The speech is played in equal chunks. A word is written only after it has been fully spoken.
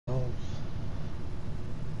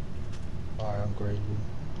Alright, I'm great.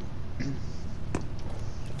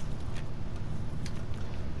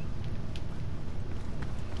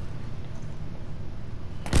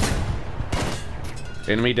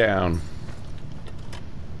 Enemy down.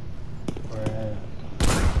 Where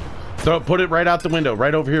So put it right out the window,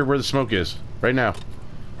 right over here where the smoke is. Right now.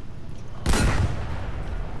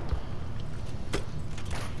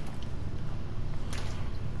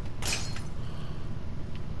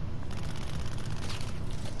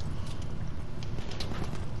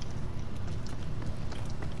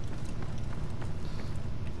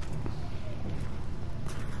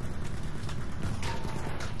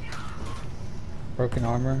 broken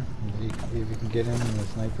armor, if you can get him in the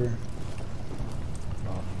sniper.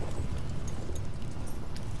 Oh.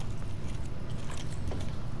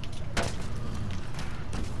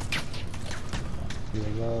 Here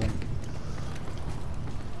we go.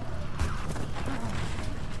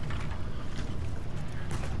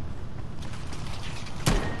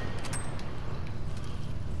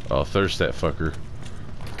 Oh, thirst that fucker.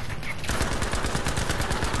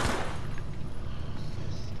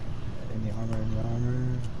 Any armor.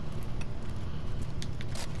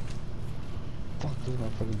 Fuck, this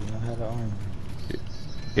motherfucker did not have the armor.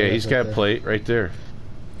 Yeah, he's got a plate right there.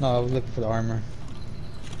 No, I was looking for the armor.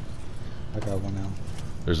 I got one now.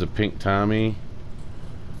 There's a pink Tommy.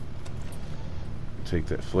 Take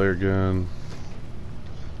that flare gun.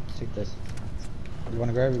 Take this. You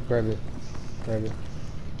wanna grab it? Grab it. Grab it.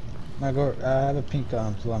 No, go. I have a pink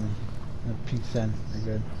salami. A pink sen. You're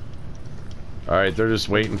good. Alright, they're just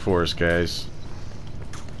waiting for us, guys.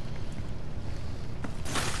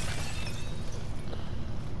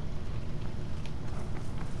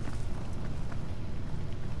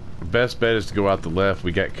 Best bet is to go out the left.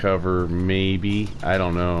 We got cover, maybe. I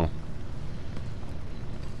don't know.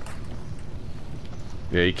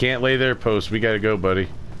 Yeah, you can't lay there, post. We gotta go, buddy.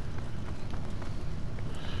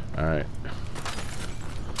 Alright.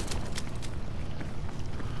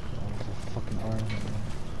 Fucking armor.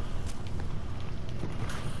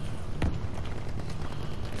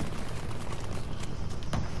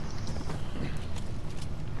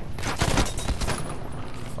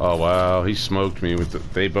 Oh wow, he smoked me with the,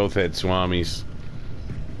 they both had swamis.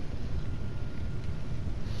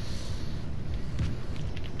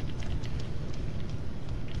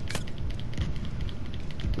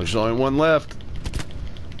 There's only one left.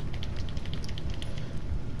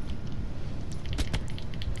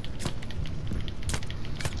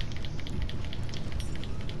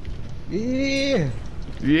 Yeah.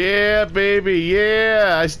 Yeah, baby,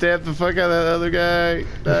 yeah! I stabbed the fuck out of that other guy.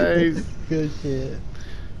 Nice. Good shit.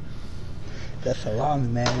 That's salami,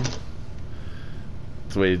 man.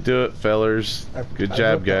 That's the way to do it, fellers. Good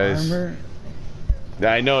job, guys.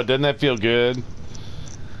 I know, doesn't that feel good?